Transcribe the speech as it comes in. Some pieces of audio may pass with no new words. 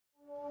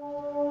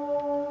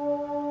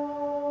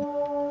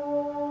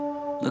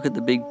Look at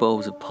the big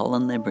balls of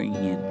pollen they're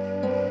bringing in.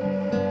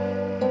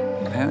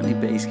 Apparently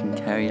bees can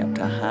carry up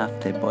to half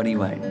their body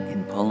weight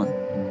in pollen.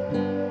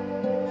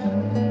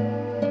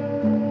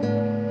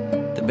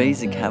 The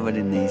bees are covered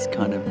in these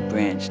kind of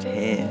branched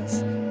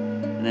hairs,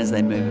 and as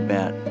they move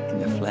about in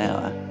the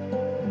flower,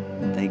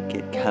 they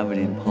get covered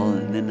in pollen,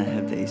 and then they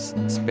have these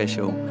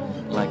special,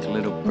 like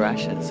little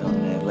brushes on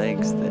their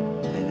legs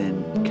that they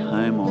then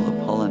comb all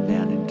the pollen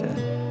down into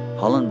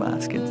pollen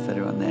baskets that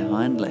are on their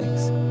hind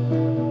legs.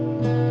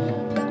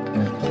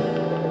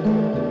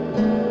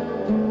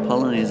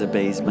 Pollen is a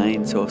bee's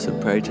main source of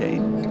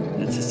protein,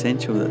 and it's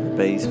essential that the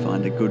bees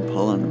find a good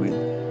pollen with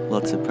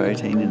lots of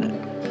protein in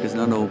it, because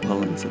not all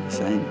pollens are the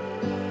same.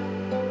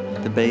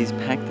 The bees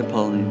pack the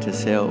pollen into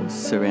cells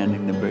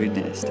surrounding the brood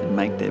nest and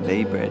make their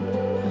bee bread.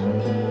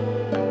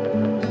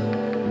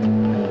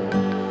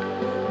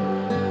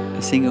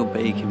 A single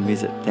bee can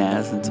visit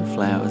thousands of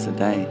flowers a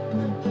day.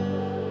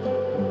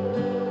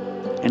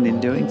 And in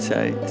doing so,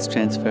 it's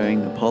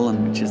transferring the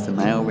pollen, which is the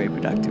male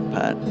reproductive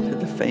part, to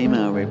the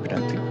female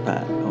reproductive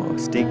part, or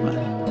stigma.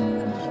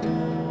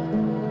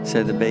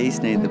 So the bees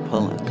need the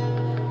pollen,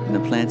 and the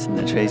plants and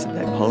the trees that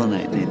they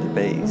pollinate need the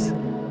bees.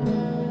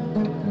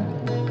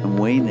 And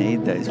we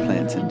need those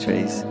plants and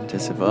trees to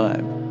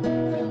survive.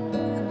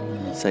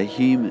 So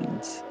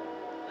humans,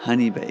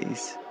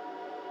 honeybees,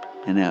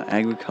 and our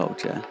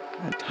agriculture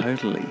are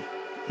totally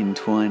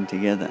entwined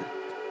together.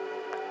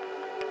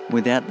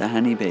 Without the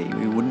honeybee,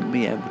 we wouldn't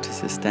be able to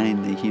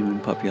sustain the human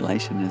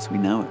population as we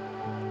know it.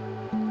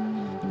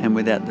 And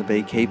without the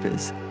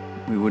beekeepers,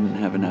 we wouldn't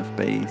have enough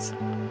bees.